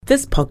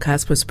This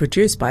podcast was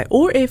produced by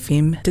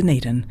OARsome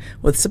Dunedin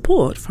with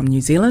support from New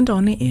Zealand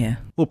On Air.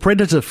 Well,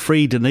 Predator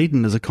Free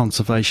Dunedin is a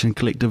conservation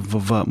collective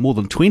of more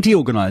than 20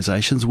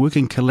 organisations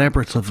working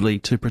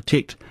collaboratively to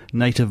protect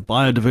native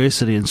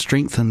biodiversity and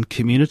strengthen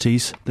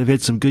communities. They've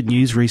had some good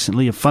news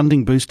recently, a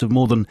funding boost of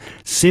more than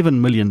 $7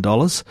 million.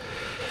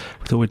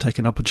 We thought we'd take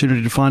an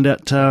opportunity to find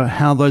out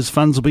how those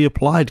funds will be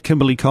applied.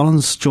 Kimberley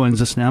Collins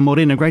joins us now.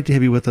 Morena, great to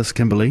have you with us,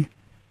 Kimberley.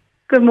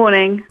 Good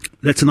morning.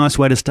 That's a nice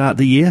way to start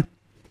the year.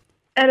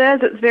 It is.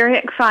 It's very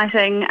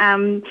exciting.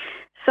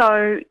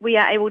 So we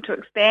are able to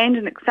expand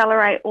and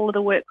accelerate all of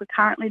the work we're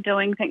currently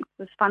doing thanks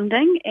to this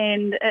funding,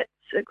 and it's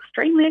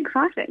extremely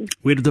exciting.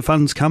 Where did the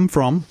funds come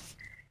from?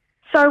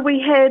 So we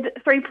had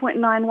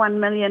 $3.91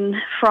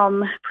 million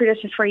from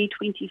Predator Free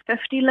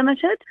 2050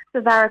 Limited.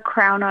 So they're a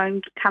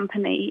Crown-owned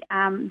company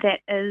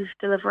that is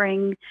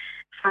delivering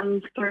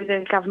funds through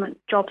the government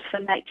Jobs for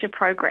Nature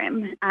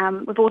program.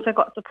 We've also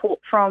got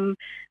support from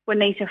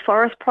Waneta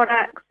Forest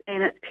Products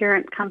and its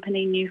parent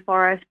company New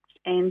Forests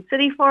and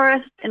City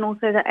Forest, and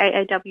also the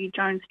AAW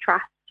Jones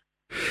Trust.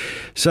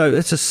 So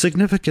it's a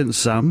significant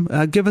sum.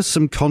 Give us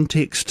some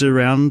context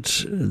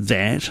around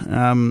that,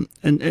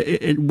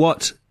 and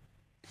what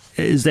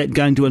is that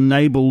going to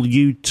enable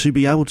you to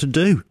be able to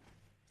do?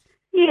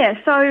 Yeah,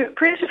 so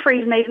Predator Free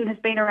Dunedin has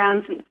been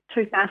around since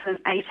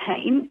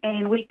 2018,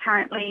 and we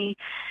currently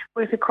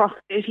work across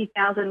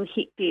 30,000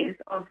 hectares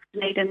of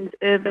Dunedin's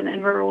urban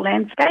and rural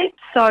landscape.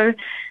 So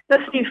this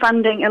new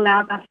funding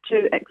allows us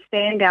to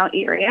expand our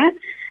area.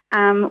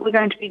 We're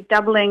going to be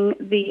doubling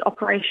the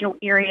operational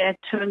area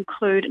to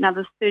include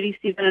another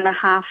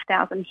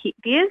 37,500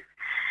 hectares.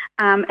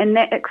 And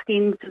that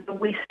extends to the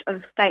west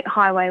of State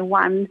Highway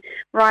 1,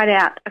 right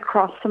out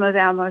across some of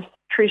our most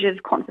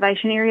treasured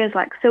conservation areas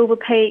like Silver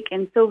Peak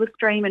and Silver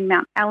Stream and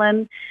Mount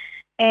Allen.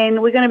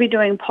 And we're going to be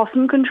doing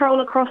possum control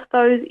across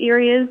those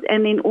areas,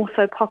 and then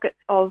also pockets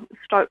of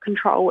stoat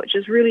control, which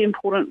is really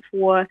important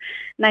for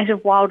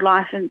native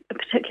wildlife and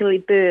particularly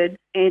birds.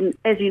 And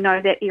as you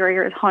know, that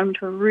area is home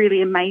to a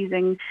really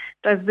amazing,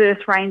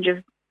 diverse range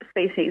of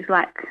species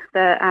like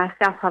the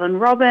South Island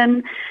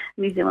robin,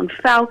 New Zealand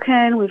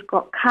falcon, we've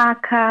got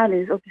kaka,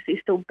 there's obviously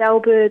still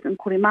bellbirds and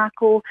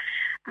korimako,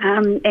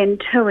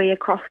 and tui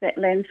across that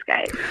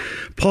landscape.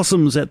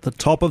 Possums at the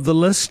top of the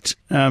list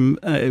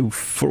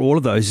for all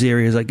of those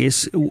areas, I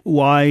guess.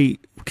 Why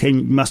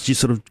must you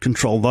sort of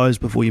control those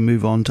before you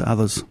move on to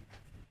others?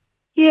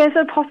 Yeah,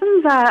 so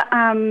possums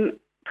are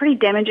pretty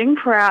damaging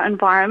for our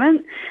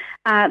environment.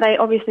 They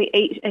obviously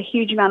eat a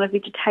huge amount of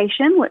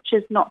vegetation, which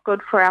is not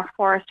good for our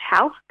forest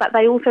health, but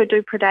they also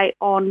do predate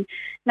on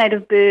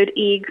native bird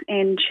eggs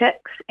and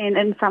chicks, and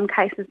in some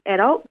cases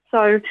adults.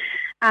 So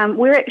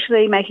we're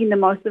actually making the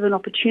most of an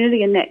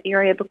opportunity in that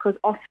area because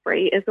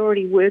Osprey is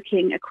already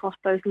working across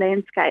those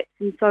landscapes.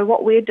 And so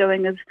what we're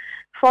doing is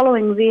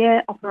following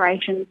their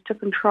operations to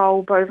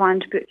control bovine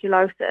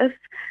tuberculosis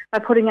by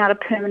putting out a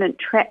permanent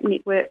trap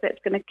network that's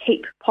going to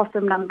keep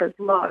possum numbers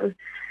low.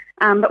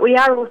 But we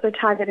are also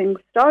targeting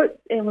stoats,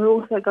 and we're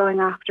also going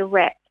after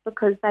rats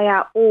because they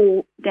are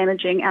all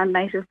damaging our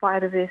native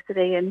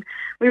biodiversity, and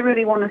we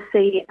really want to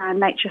see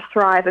nature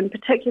thrive, and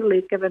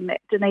particularly given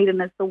that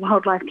Dunedin is the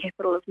wildlife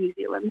capital of New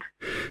Zealand.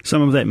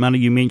 Some of that money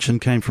you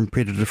mentioned came from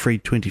Predator Free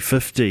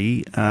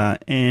 2050,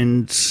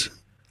 and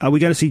are we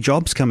going to see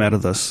jobs come out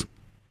of this?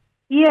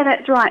 Yeah,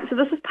 that's right. So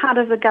this is part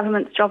of the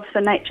government's Jobs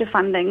for Nature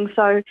funding.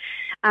 So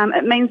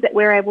it means that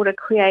we're able to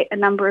create a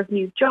number of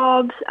new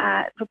jobs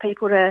for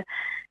people to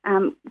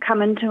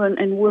come into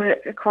and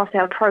work across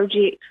our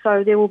project.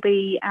 So there will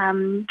be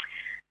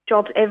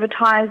jobs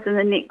advertised in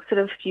the next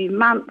sort of few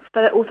months,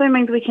 but it also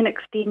means we can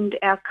extend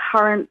our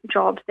current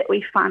jobs that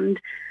we fund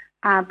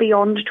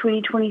beyond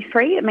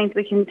 2023. It means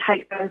we can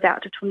take those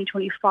out to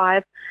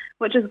 2025,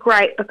 which is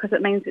great because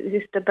it means that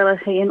there's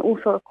stability, and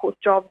also, of course,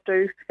 jobs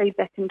do feed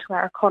back into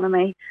our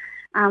economy,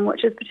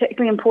 which is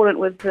particularly important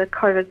with the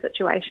COVID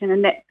situation,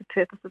 and that's the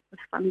purpose of this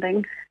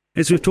funding.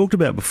 As we've talked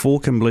about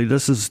before, Kimberley,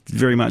 this is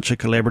very much a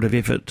collaborative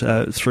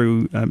effort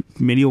through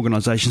many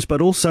organisations,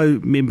 but also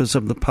members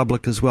of the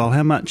public as well.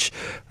 How much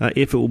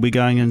effort will be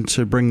going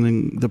into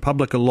bringing the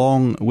public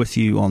along with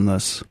you on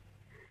this?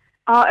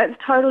 Oh, it's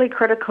totally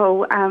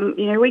critical.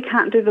 We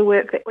can't do the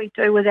work that we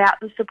do without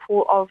the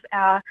support of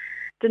our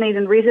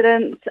Dunedin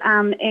residents,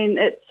 and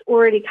it's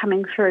already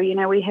coming through.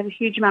 We have a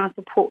huge amount of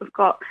support. We've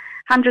got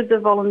hundreds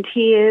of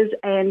volunteers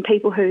and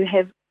people who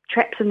have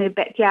traps in their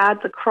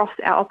backyards across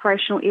our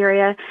operational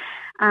area.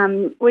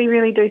 We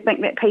really do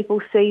think that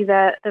people see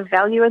the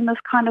value in this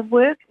kind of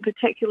work,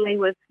 particularly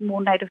with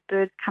more native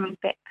birds coming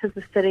back to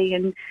the city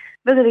and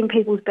visiting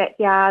people's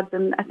backyards.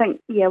 And I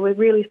think, we're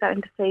really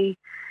starting to see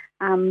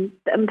the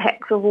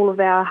impacts of all of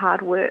our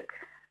hard work.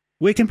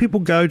 Where can people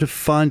go to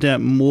find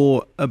out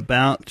more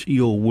about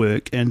your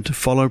work and to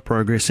follow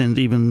progress and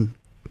even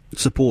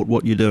support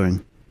what you're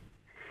doing?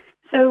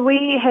 So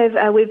we have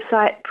a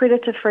website,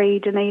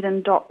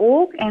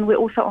 predatorfreedunedin.org, and we're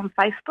also on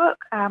Facebook.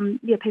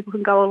 People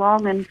can go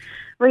along and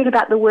read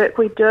about the work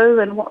we do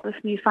and what this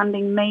new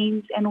funding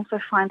means, and also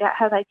find out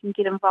how they can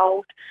get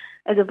involved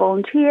as a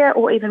volunteer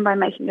or even by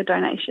making a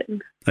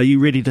donation. Are you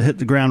ready to hit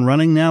the ground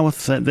running now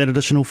with that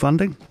additional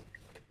funding?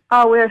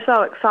 Oh, we're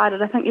so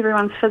excited. I think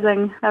everyone's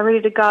fizzing. They're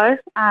ready to go.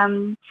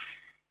 Can't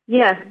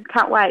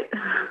wait.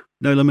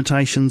 No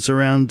limitations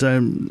around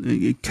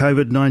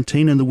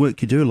COVID-19 and the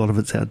work you do. A lot of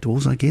it's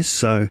outdoors, I guess.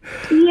 So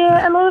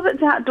yeah, a lot of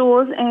it's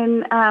outdoors,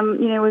 and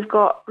we've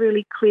got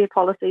really clear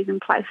policies in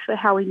place for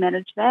how we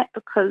manage that,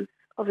 because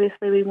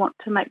obviously we want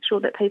to make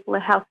sure that people are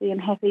healthy and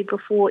happy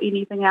before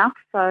anything else.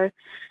 So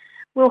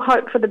we'll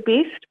hope for the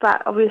best,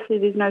 but obviously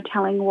there's no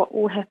telling what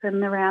will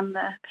happen around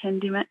the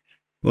pandemic.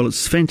 Well,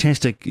 it's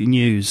fantastic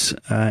news,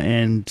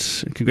 and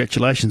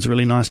congratulations.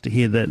 Really nice to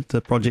hear that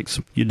the projects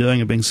you're doing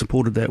are being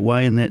supported that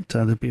way, and that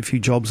there'll be a few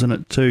jobs in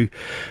it too.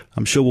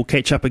 I'm sure we'll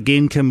catch up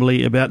again,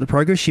 Kimberley, about the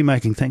progress you're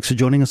making. Thanks for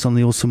joining us on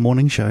the OARsome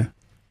Morning Show.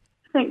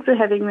 Thanks for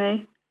having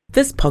me.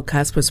 This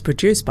podcast was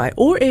produced by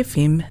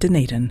OARfM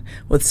Dunedin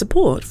with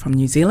support from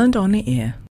New Zealand On the Air.